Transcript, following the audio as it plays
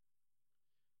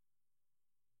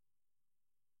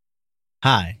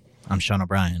Hi, I'm Sean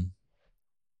O'Brien,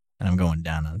 and I'm going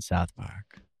down on South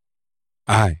Park.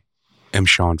 I am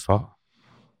Sean Fall,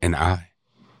 and I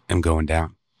am going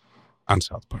down on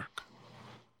South Park.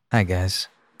 Hi, guys.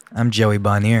 I'm Joey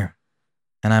Bonnier,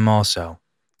 and I'm also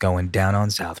going down on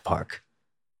South Park.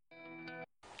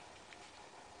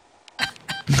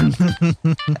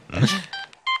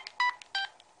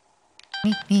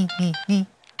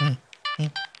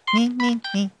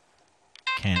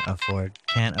 Can't afford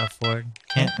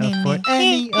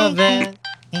any of it.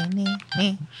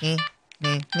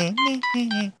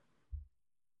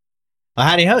 Well,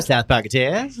 howdy ho, South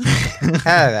Parketeers.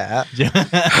 How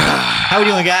we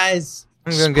doing, guys?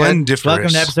 I'm doing good. Splendiferous. Welcome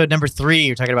to episode number 3.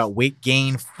 We're talking about weight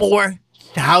gain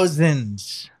 4,000.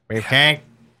 Okay.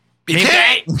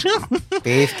 BK!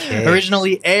 Beefcake.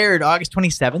 Originally aired August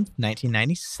 27th,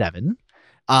 1997.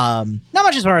 Not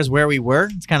much as far as where we were.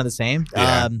 It's kind of the same.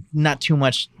 Yeah. Not too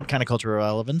much kind of cultural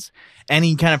relevance.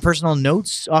 Any kind of personal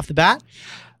notes off the bat?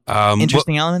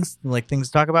 Interesting elements, like things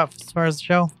to talk about as far as the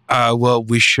show? Well,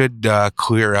 we should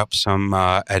clear up some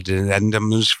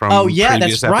addendums from that's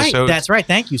previous episodes. right. That's right.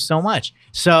 Thank you so much.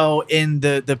 So in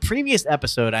the previous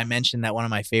episode, I mentioned that one of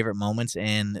my favorite moments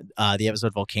in the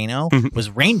episode Volcano was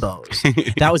rainbows.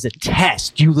 That was a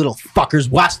test. You little fuckers,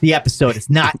 watch the episode. It's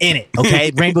not in it.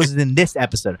 Okay, rainbows is in this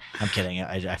episode. I'm kidding.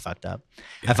 I fucked up.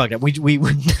 I fucked up. We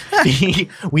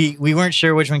weren't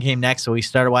sure which one came next, so we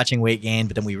started watching Weight Gain,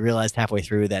 but then we realized halfway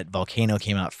through that Volcano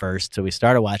came out first, so we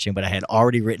started watching. But I had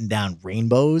already written down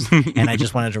rainbows, and I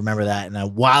just wanted to remember that.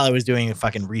 And while I was doing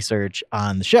fucking research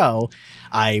on the show,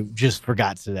 I just forgot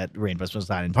that rainbows was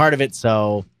not in part of it.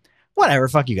 So whatever,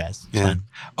 fuck you guys. It's Yeah. fine.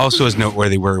 Also, as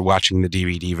noteworthy, we're watching the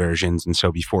DVD versions, and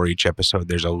so before each episode,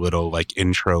 there's a little like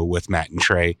intro with Matt and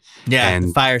Trey. Yeah, And-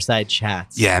 the fireside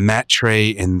chats. Yeah, Matt,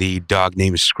 Trey, and the dog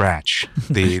named Scratch.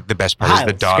 The best part is Hi,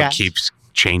 the dog Scratch. keeps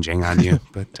changing on you.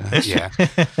 But yeah.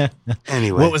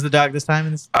 Anyway. What was the dog this time?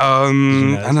 In this? I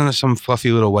notice? don't know, some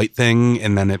fluffy little white thing,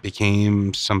 and then it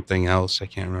became something else. I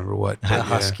can't remember what. but A yeah.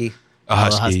 husky. A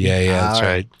husky. husky. Yeah, that's All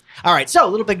right. right. All right, so a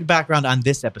little bit of background on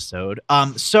this episode.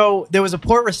 So there was a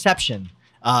poor reception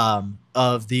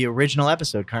of the original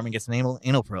episode, Cartman Gets an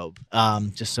Anal Probe.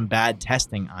 Just some bad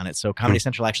testing on it. So Comedy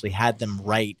Central actually had them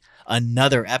write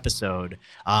another episode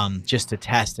just to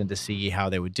test and to see how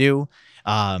they would do.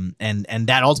 And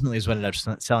that ultimately is what ended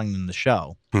up selling them the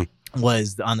show,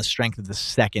 was on the strength of the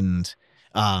second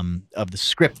of the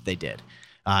script they did.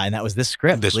 And that was this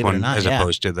script. This believe it or one, not, as yeah.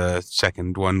 opposed to the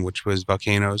second one, which was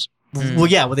Volcanoes. Well,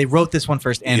 yeah. Well, they wrote this one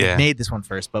first and Yeah. made this one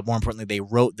first, but more importantly, they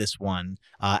wrote this one.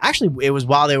 Actually, it was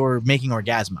while they were making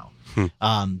Orgasmo.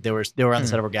 They were on the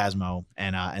set of Orgasmo,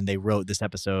 and they wrote this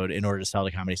episode in order to sell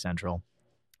to Comedy Central.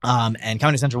 And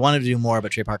Comedy Central wanted to do more,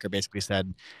 but Trey Parker basically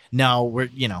said, "No, we're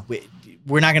not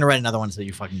going to write another one until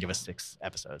you fucking give us 6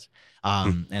 episodes."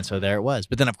 And so there it was.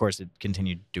 But then, of course, it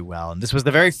continued to do well. And this was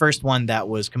the very first one that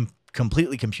was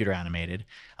completely computer animated.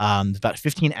 About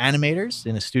 15 animators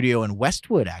in a studio in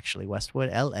Westwood,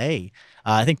 LA.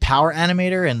 I think Power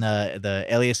Animator and the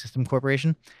Alias System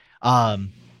Corporation.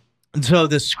 So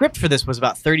the script for this was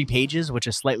about 30 pages, which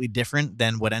is slightly different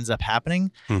than what ends up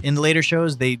happening in the later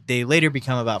shows. They later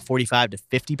become about 45 to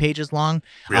 50 pages long.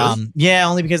 Really? Yeah,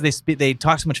 only because they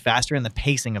talk so much faster and the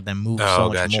pacing of them moves so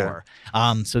much gotcha.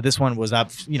 more. So this one was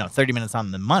up, 30 minutes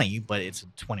on the money, but it's a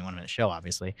 21-minute show,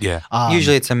 obviously. Yeah.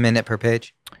 Usually it's a minute per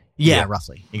page. Yeah,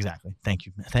 roughly, exactly. Thank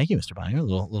you, Mr. Bonnier. A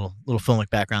little filmic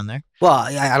background there. Well,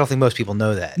 I don't think most people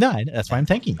know that. No, that's why I'm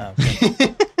thanking you.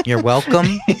 Okay. You're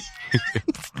welcome.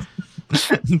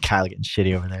 Kyle getting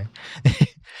shitty over there.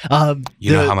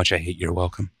 You know how much I hate your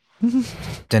welcome.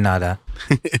 De nada.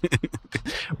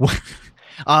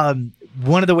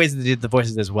 One of the ways they did the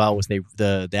voices as well was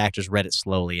the actors read it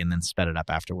slowly and then sped it up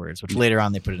afterwards, which later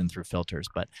on they put it in through filters.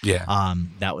 But Yeah.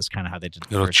 that was kind of how they did the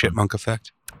Little first one. chipmunk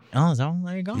effect. Oh, so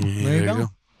there you go. Yeah, There you go.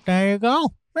 There you go.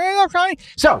 There you go, Tony.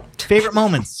 So, favorite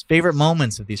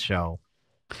moments of this show.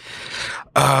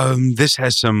 This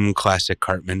has some classic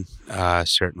Cartman.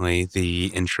 Certainly the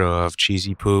intro of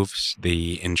Cheesy Poofs,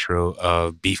 the intro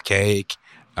of Beefcake.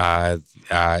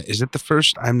 Is it the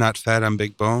first I'm Not Fat, I'm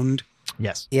Big Boned?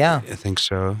 Yes. Yeah. I think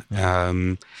so.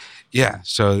 Yeah.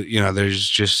 So, there's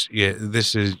just,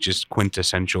 this is just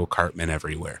quintessential Cartman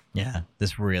everywhere. Yeah,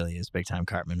 this really is big time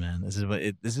Cartman, man. This is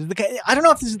the I don't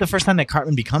know if this is the first time that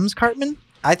Cartman becomes Cartman,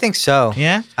 I think so.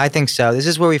 Yeah. I think so. This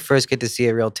is where we first get to see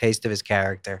a real taste of his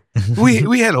character.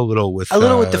 We had a little with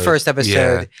the first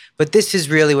episode, yeah. but this is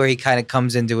really where he kind of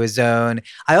comes into his own.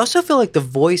 I also feel like the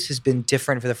voice has been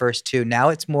different for the first two. Now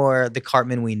it's more the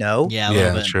Cartman we know. Yeah, a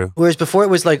little bit. True. Whereas before it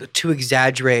was like too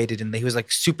exaggerated and he was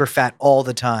like super fat all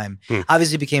the time.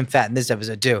 Obviously became fat in this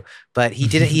episode too, but he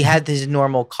didn't. He had his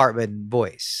normal Cartman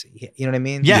voice. You know what I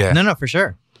mean? Yeah. No, for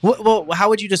sure. Well, how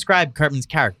would you describe Cartman's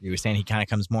character? You were saying he kind of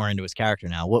comes more into his character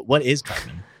now. What is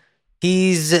Cartman?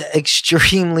 He's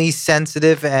extremely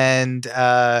sensitive and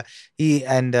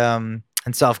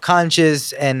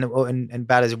self-conscious and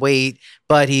about his weight,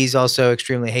 but he's also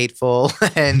extremely hateful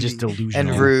and just delusional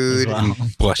and rude, as well.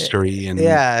 And blustery, and So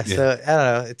I don't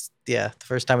know. It's the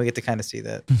first time we get to kind of see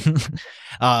that.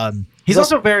 He's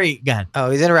also very good.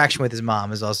 Oh, his interaction with his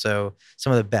mom is also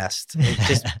some of the best.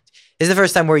 It's the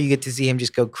first time where you get to see him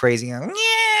just go crazy. And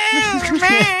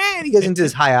he goes into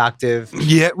this high octave.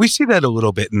 Yeah, we see that a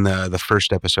little bit in the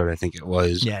first episode. I think it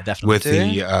was. Yeah, definitely. With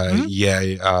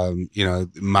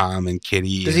Mom and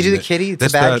Kitty. Does he do the kitty? It's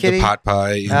that's a bad kitty. The pot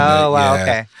pie. Oh wow,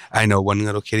 okay. I know one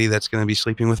little kitty that's going to be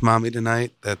sleeping with Mommy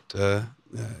tonight.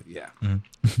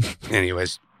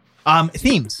 Anyways.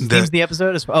 Themes of the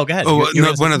episode is. Oh, go ahead.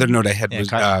 One other note I had was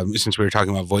since we were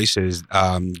talking about voices,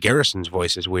 Garrison's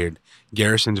voice is weird.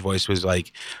 Garrison's voice was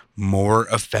like more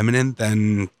effeminate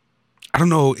than, I don't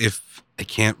know if I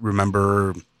can't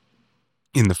remember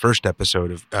in the first episode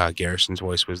of Garrison's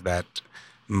voice was that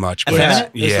much. But It's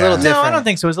a little different. No, I don't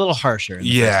think so. It was a little harsher in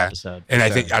the first episode. And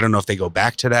I don't know if they go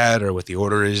back to that or what the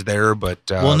order is there, but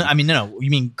no.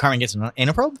 You mean Cartman gets an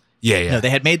anal probe? Yeah. No, they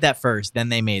had made that first, then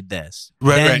they made this.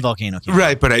 Right, then right. Volcano came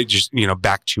Right, but I just,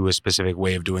 back to a specific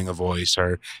way of doing a voice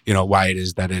or, why it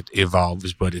is that it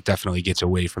evolves, but it definitely gets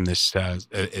away from this as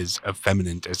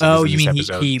effeminate as Oh, it is you in mean this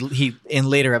episode. he in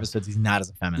later episodes, he's not as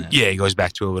effeminate. Yeah, he goes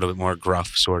back to a little bit more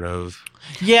gruff, sort of.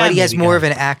 Yeah, but he has more of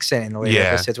an accent in the later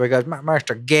episodes where he goes,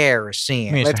 Master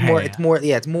Garrison.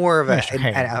 It's more of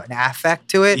an affect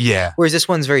to it. Yeah. Whereas this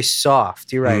one's very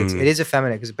soft. You're right. It is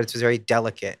effeminate, but it's very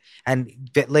delicate. And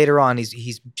later on,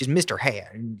 he's just Mr.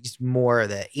 Hand. He's more of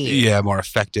the more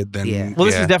affected than. Yeah. Well,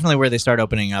 this is definitely where they start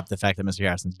opening up the fact that Mr.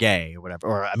 Garrison's gay or whatever,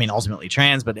 or I mean, ultimately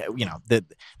trans. But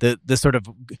the sort of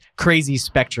crazy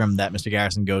spectrum that Mr.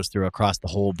 Garrison goes through across the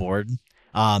whole board.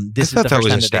 I thought that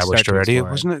was established already,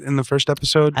 wasn't it, in the first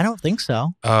episode? I don't think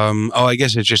so. I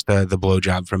guess it's just the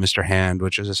blowjob from Mr. Hand,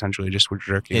 which is essentially just we're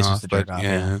jerking off. Just jerk off.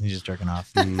 Yeah, he's just jerking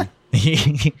off.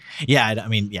 Exactly.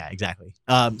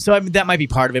 So that might be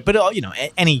part of it, but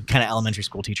any kind of elementary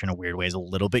school teacher in a weird way is a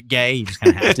little bit gay. You just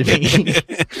kind of have to be.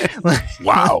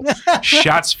 Wow,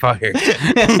 shots fired.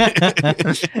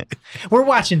 We're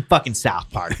watching fucking South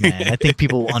Park, man. I think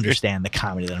people will understand the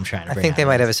comedy that I'm trying to bring. I think they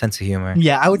might have a sense of humor.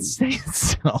 Yeah, I would say so.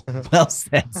 Well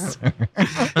said, sir.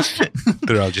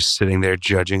 They're all just sitting there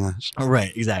judging us.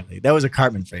 Right, exactly. That was a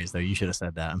Cartman phrase, though. You should have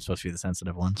said that. I'm supposed to be the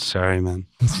sensitive one. Sorry, man.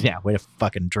 Yeah, way to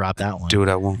fucking drop that one. Do what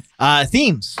I want.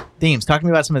 Themes. Talk to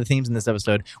me about some of the themes in this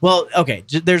episode. Well, okay.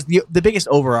 There's the biggest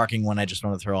overarching one I just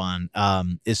want to throw on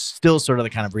is still sort of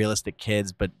the kind of realistic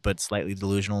kids, but slightly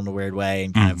delusional in a weird way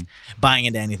and kind of buying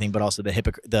into anything, but also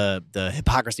the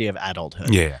hypocrisy of adulthood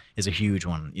is a huge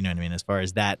one. You know what I mean? As far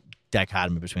as that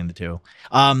dichotomy between the two.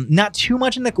 Not too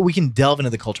much we can delve into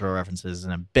the cultural references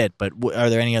in a bit, but are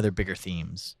there any other bigger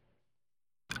themes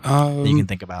that you can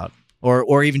think about?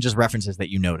 Or even just references that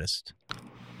you noticed,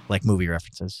 like movie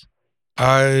references?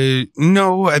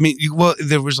 No, I mean, well,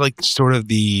 there was like sort of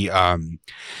the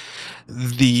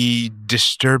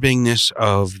disturbingness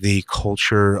of the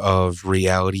culture of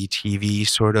reality TV,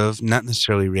 sort of, not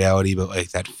necessarily reality, but like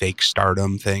that fake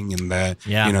stardom thing, and that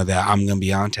I'm gonna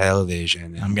be on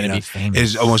television, and, I'm gonna be famous,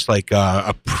 is almost like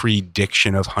a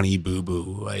prediction of Honey Boo Boo.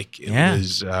 Like it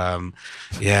was, I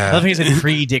love he's a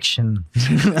prediction.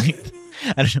 I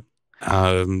don't know.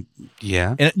 And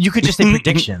you could just say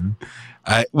prediction.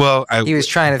 He was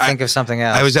trying to think of something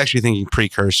else. I was actually thinking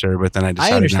precursor, but then I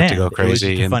decided not to go crazy.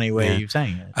 It was just a funny way of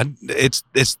saying it.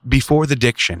 It's before the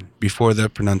diction, before the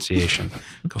pronunciation.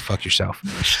 Go fuck yourself.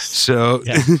 So,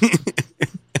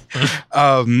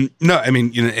 no, I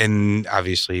mean, and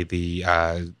obviously the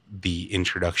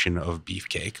introduction of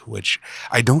Beefcake, which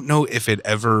I don't know if it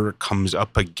ever comes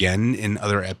up again in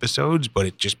other episodes, but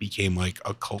it just became like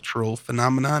a cultural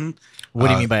phenomenon. What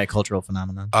do you mean by a cultural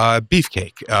phenomenon?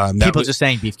 Beefcake. People just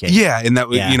saying beefcake. Yeah, and that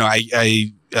was,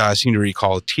 I seem to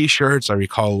recall T-shirts. I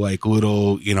recall like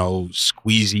little,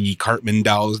 squeezy Cartman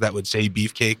dolls that would say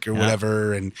Beefcake or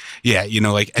whatever. And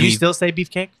like, do you still say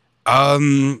Beefcake?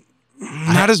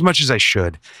 Not as much as I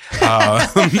should.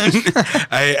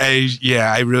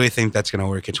 I really think that's going to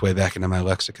work its way back into my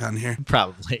lexicon here.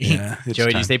 Probably. Yeah,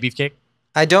 Joey, do you say beefcake?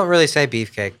 I don't really say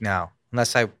beefcake, no.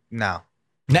 Unless no.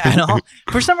 At all?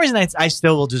 For some reason, I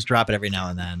still will just drop it every now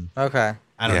and then. Okay.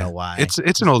 I don't know why. It's an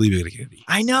oldie but a goodie.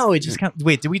 I know. It just kind of,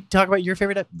 wait, did we talk about your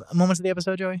favorite moments of the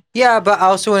episode, Joey? Yeah, but I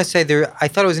also want to say I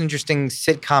thought it was an interesting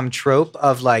sitcom trope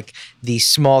of like the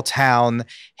small town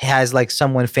has like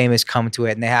someone famous come to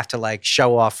it and they have to like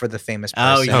show off for the famous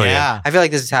person. Oh, yeah. I feel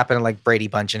like this has happened in like Brady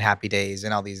Bunch and Happy Days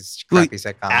and all these crappy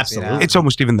sitcoms. Absolutely. You know? It's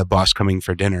almost even the boss coming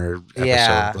for dinner episode.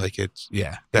 Yeah. Like that's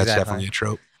Exactly. definitely a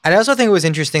trope. And I also think it was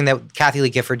interesting that Kathy Lee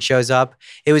Gifford shows up.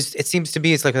 It seems to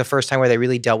be it's like the first time where they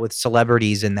really dealt with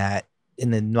celebrities in the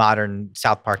modern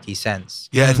South Park-y sense.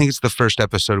 Yeah, I think it's the first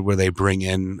episode where they bring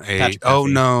in Patrick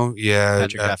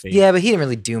Patrick Duffy. Yeah, but he didn't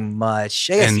really do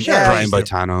much. I guess, and yeah, Brian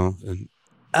Boitano. And,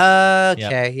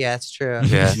 okay, yeah, that's true.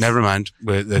 yeah, never mind.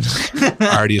 But that's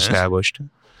already established.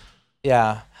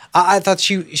 Yeah. I thought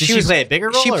she play a bigger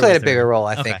role? She or played was a bigger there- role,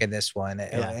 I Okay. think, in this one.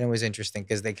 Yeah. And it was interesting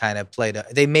because they kind of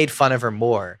they made fun of her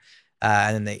more,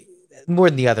 and then more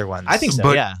than the other ones. I think so.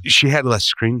 But yeah. she had less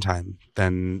screen time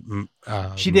than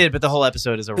She did, but the whole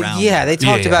episode is around. Yeah, they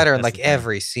talked Yeah, about her in that's like the thing.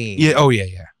 every scene. Yeah. Oh yeah.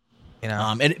 You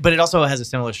know. But it also has a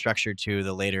similar structure to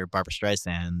the later Barbra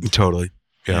Streisand. Totally.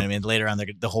 You know Yeah. what I mean, later on,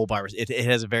 the whole Barbra, it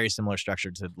has a very similar structure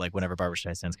to like whenever Barbra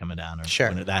Streisand's coming down, or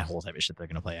Sure. that whole type of shit they're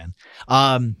going to play in.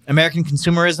 American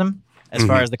consumerism, as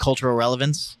far as the cultural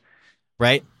relevance,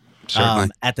 right? Certainly.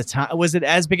 At the time, was it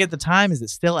as big at the time? Is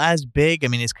it still as big? I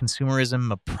mean, is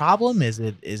consumerism a problem?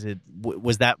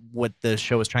 Was that what the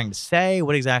show was trying to say?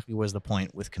 What exactly was the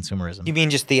point with consumerism? You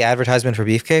mean just the advertisement for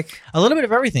beefcake? A little bit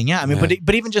of everything, yeah. I mean, Yeah.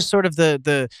 but even just sort of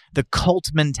the cult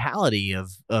mentality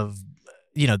of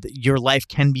your life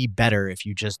can be better if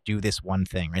you just do this one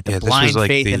thing, right? The Yeah, this was blind like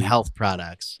faith in the- health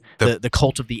products, the- the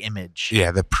cult of the image.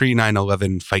 Yeah, the pre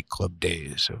 9/11 Fight Club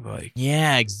days of like.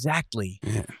 Yeah, exactly.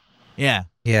 Yeah. Yeah.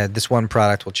 Yeah, this one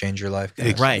product will change your life.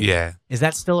 guys. Right. Yeah. Is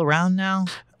that still around now?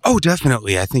 Oh,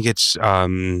 definitely. I think it's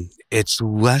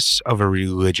less of a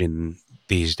religion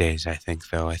these days. I think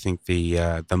though. I think the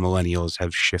millennials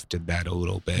have shifted that a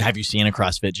little bit. Have you seen a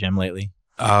CrossFit gym lately?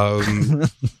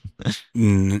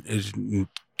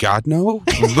 God no.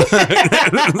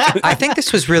 I think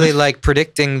this was really like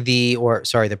predicting the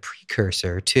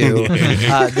precursor to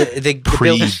the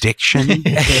Prediction.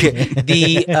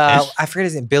 I forget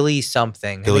his name, Billy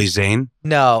something. Billy Zane.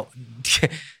 No.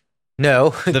 No.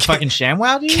 The fucking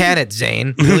ShamWow dude? Can it,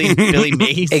 Zane? Billy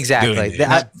Mays? Exactly. Billy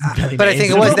Mays. But I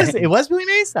think it was it was Billy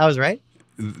Mays? I was right.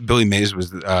 Billy Mays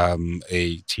was a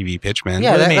TV pitchman.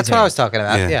 Yeah, Billy that's Mays, what yeah. I was talking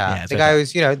about. Yeah. Yeah, Yeah, the it's guy okay.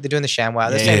 was, they're doing the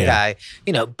ShamWow. The Yeah, same yeah.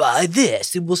 guy, buy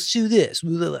this and we'll sue this.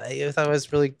 I thought it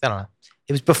was really, I don't know.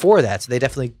 It was before that, so they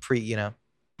definitely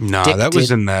No, Dick that was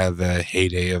did- in the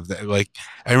heyday of the like.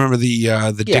 I remember the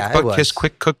Yeah, Dick it Butt was. Kiss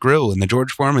Quick Cook Grill and the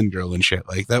George Foreman Grill and shit.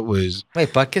 Like that was Wait,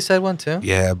 Butkus had one too?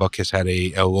 yeah. Buckus had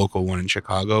a local one in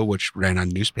Chicago, which ran on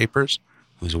newspapers.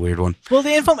 It was a weird one. Well,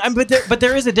 but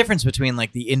there is a difference between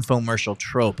like the infomercial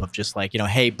trope of just like,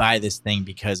 hey, buy this thing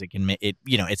because it can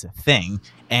it's a thing,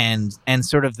 and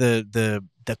sort of the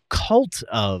cult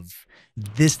of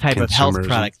this type of health Consumerism.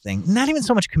 product thing. Not even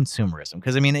so much consumerism,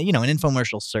 because I mean, an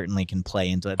infomercial certainly can play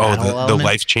into that. Oh, whole the element.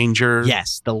 life changer.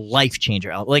 Yes, the life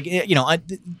changer. Like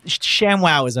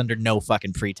ShamWow is under no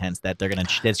fucking pretense that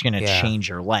that's gonna Yeah. change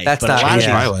your life. That's but not- a lot Changed of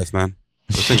Yeah. my life, man.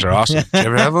 Those things are awesome. Did you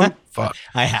ever have one? Fuck.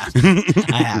 I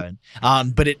haven't.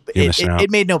 But You're it missing out.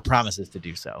 made no promises to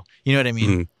do so. You know what I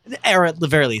mean? Or at the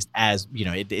very least, as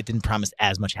it didn't promise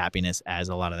as much happiness as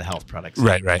a lot of the health products.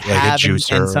 Right. Like a have and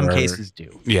juicer. in some or- cases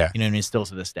do. Yeah. You know what I mean? Still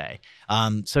to this day.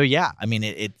 So yeah, I mean,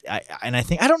 I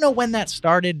think I don't know when that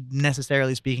started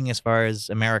necessarily speaking as far as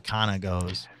Americana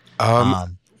goes.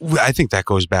 I think that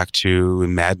goes back to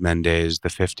Mad Men days, the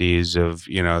 50s of,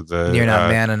 the... You're not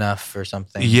man enough or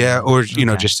something. Yeah, or,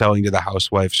 Okay. just selling to the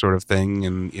housewife sort of thing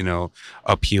and,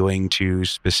 appealing to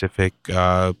specific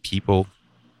people.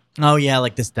 Oh yeah,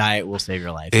 like this diet will save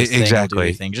your life. This thing will do Exactly.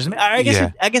 your thing. Just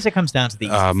I guess it comes down to the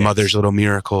easy fix. Mother's Little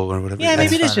Miracle or whatever. Yeah, it maybe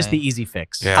is. it is That's just funny. the easy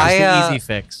fix. Yeah. Just the I, easy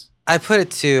fix. I put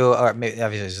it to, or maybe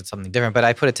obviously it's something different, but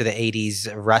I put it to the 80s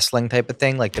wrestling type of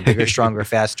thing, like the bigger, stronger,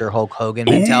 faster Hulk Hogan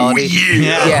mentality. Ooh,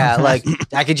 yeah. Yeah, like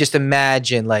I could just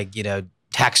imagine, like,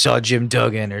 Hacksaw Jim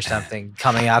Duggan or something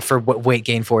coming out for weight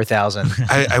gain 4,000.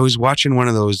 I was watching one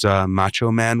of those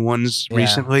Macho Man ones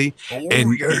recently,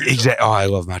 and I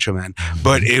love Macho Man.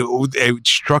 But it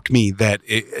struck me that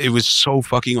it was so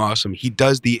fucking awesome. He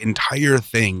does the entire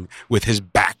thing with his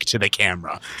back to the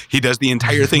camera. He does the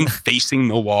entire thing facing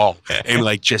the wall and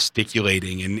like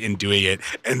gesticulating and doing it,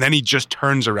 and then he just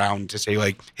turns around to say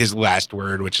like his last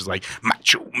word, which is like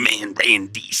Macho Man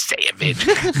Randy Savage.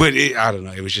 But I don't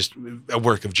know. It was just a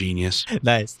work of genius.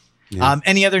 Nice. Yeah.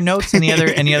 Any other notes? Any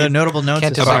other notable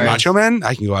notes about Macho Man?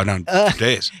 I can go on for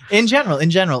days. In general,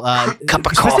 cup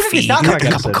of coffee.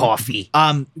 Cup of coffee.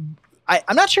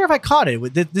 I'm not sure if I caught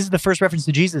it. This is the first reference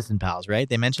to Jesus and Pals, right?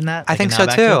 They mentioned that. I think so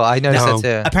too. I noticed that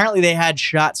too. Apparently, they had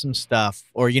shot some stuff,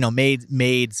 or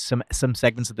made some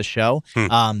segments of the show,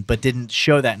 but didn't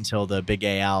show that until the Big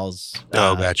Al's.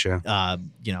 Gotcha.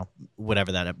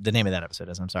 Whatever the name of that episode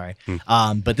is. I'm sorry.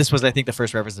 But this was, I think, the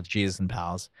first reference of Jesus and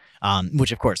Pals,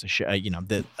 which of course,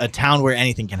 a town where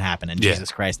anything can happen, and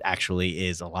Jesus Christ actually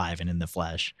is alive and in the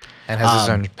flesh, and has his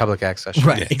own public access.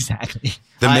 Right. Yeah. Exactly.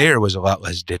 The mayor was a lot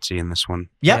less ditzy in this one.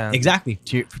 Yeah, exactly.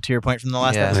 To your point from the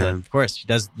last episode, of course, she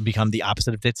does become the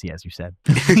opposite of ditzy, as you said.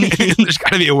 There's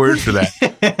got to be a word for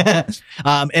that.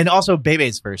 And also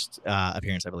Bebe's first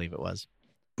appearance, I believe it was.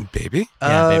 Baby?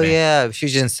 Yeah, Bebe. Yeah. She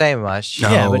didn't say much.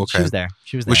 No, yeah, but she was there.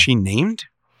 Was she named?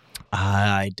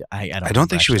 I don't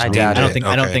think she was named.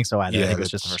 I don't think so either. I think it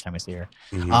was just the first time we see her.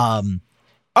 Mm-hmm.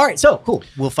 All right, so cool.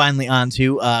 We'll finally on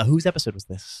to whose episode was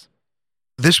this?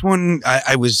 This one,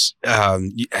 I was,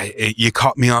 you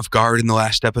caught me off guard in the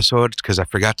last episode because I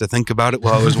forgot to think about it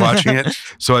while I was watching it.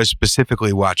 So I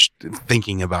specifically watched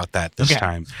thinking about that this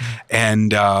time.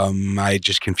 And I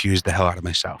just confused the hell out of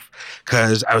myself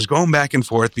because I was going back and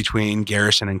forth between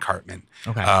Garrison and Cartman.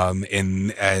 Okay.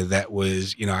 And that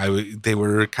was, they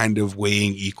were kind of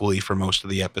weighing equally for most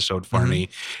of the episode for me.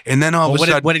 And then all of a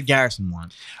sudden, what did Garrison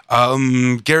want?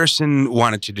 Garrison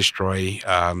wanted to destroy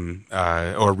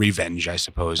or revenge, I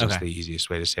suppose is the easiest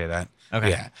way to say that. Okay.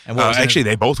 Yeah. And actually,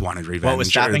 they both wanted revenge. What was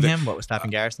stopping him? What was stopping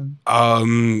Garrison?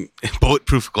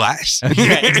 Bulletproof glass.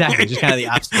 Yeah, exactly. Just kind of the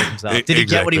opposite of himself. Did he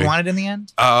get what he wanted in the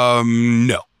end?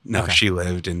 No. She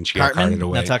lived and she got carted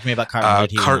away. Now talk to me about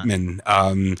Cartman.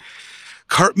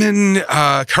 Cartman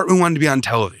wanted to be on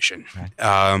television.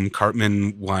 Right.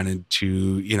 Cartman wanted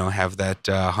to, have that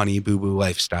Honey Boo Boo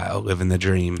lifestyle, living the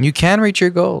dream. You can reach your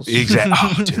goals. Exactly.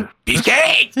 Oh, dude,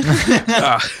 beefcake!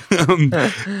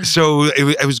 So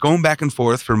I was going back and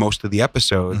forth for most of the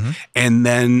episode, and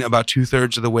then about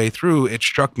 2/3 of the way through, it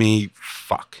struck me,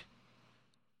 fuck.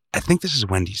 I think this is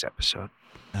Wendy's episode.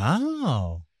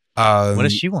 Oh. What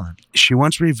does she want? She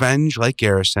wants revenge like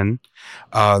Garrison.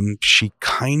 She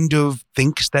kind of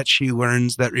thinks that she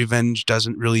learns that revenge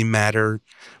doesn't really matter,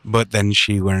 but then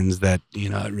she learns that,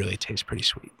 it really tastes pretty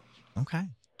sweet. Okay.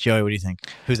 Joey, what do you think?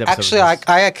 Whose episode Actually, was this?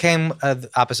 I came the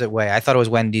opposite way. I thought it was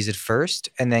Wendy's at first,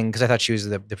 and then because I thought she was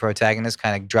the protagonist,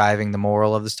 kind of driving the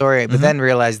moral of the story, but then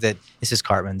realized that this is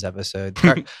Cartman's episode.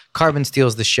 Cartman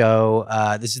steals the show.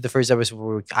 This is the first episode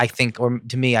where I think, or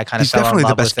to me, I kind of fell in love with him. He's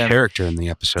definitely the best character in the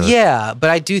episode. Yeah, but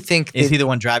I do think... Is he the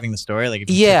one driving the story? Like, if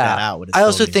you take that out, I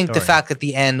also think the fact at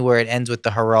the end where it ends with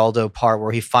the Geraldo part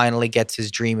where he finally gets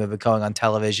his dream of it going on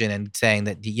television and saying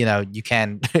that, you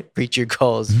can reach your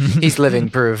goals. He's living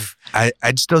proof.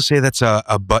 I'd still say that's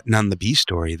a button on the B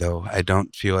story, though. I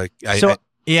don't feel like...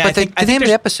 But the name of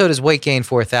the episode is Weight Gain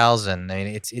 4,000. I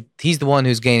mean, he's the one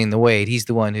who's gaining the weight. He's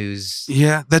the one who's...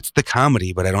 Yeah, that's the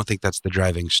comedy, but I don't think that's the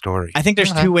driving story. I think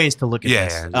there's two ways to look at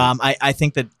this. I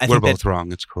think that... We're both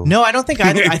wrong. It's cool. No, I don't think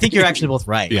either. I think you're actually both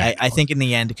right. Yeah, I think in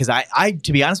the end, because I,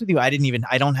 to be honest with you, I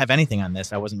don't have anything on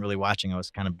this. I wasn't really watching. I was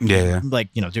kind of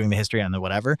doing the history on the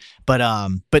whatever.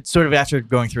 But sort of after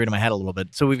going through it in my head a little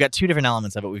bit, so we've got two different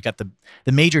elements of it. We've got the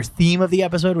major theme of the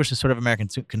episode, which is sort of American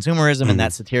consumerism and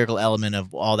that satirical element of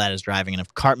all that is driving,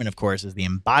 and Cartman, of course, is the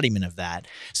embodiment of that.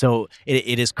 So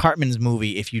it is Cartman's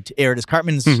movie. It is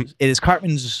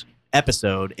Cartman's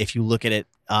episode. If you look at it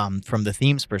from the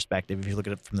theme's perspective, if you look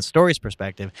at it from the story's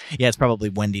perspective, it's probably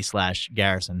Wendy /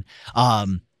 Garrison.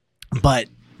 But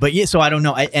yeah, so I don't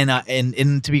know.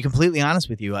 And to be completely honest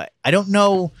with you, I don't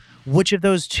know which of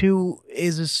those two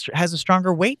has a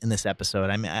stronger weight in this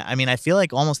episode. I mean, I feel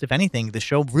like almost if anything, the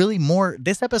show really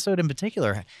this episode in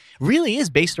particular really is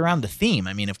based around the theme.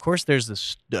 I mean, of course,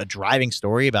 there's a driving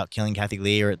story about killing Kathy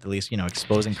Lee, or at least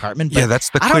exposing Cartman. But that's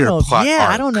the clear plot.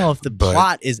 I don't know if the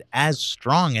plot is as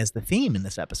strong as the theme in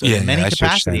this episode. In many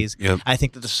capacities, I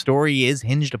think that the story is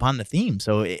hinged upon the theme.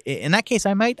 So in that case,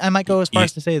 I might go as far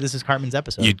as to say this is Cartman's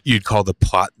episode. You'd call the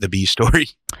plot the B story.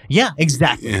 Yeah,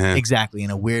 exactly. Exactly,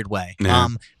 in a weird way. Yeah.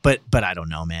 But I don't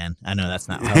know, man. I know that's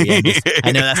not how we end this.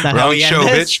 I know that's not how we end Wrong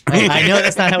show, this. bitch. I know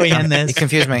that's not how we end this. You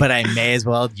confused me. But I may as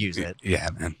well use it. Yeah,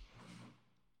 man.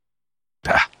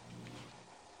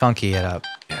 Funky it up.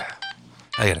 Yeah.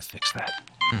 I gotta fix that.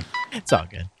 It's all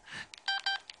good.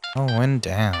 Going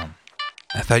down.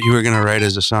 I thought you were gonna write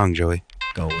as a song, Joey.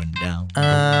 Going down.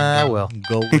 I will.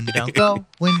 Going down.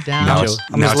 Going down. No, Joe.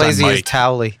 I'm Now as it's on lazy as Mike.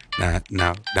 Towley.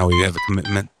 Now we have a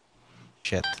commitment.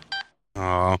 Shit.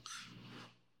 Oh.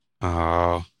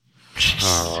 Way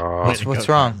to What's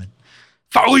go, wrong? Carmen.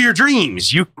 Follow your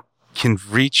dreams. You can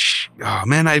reach. Oh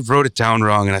man, I wrote it down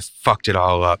wrong and I fucked it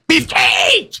all up. Beefcake.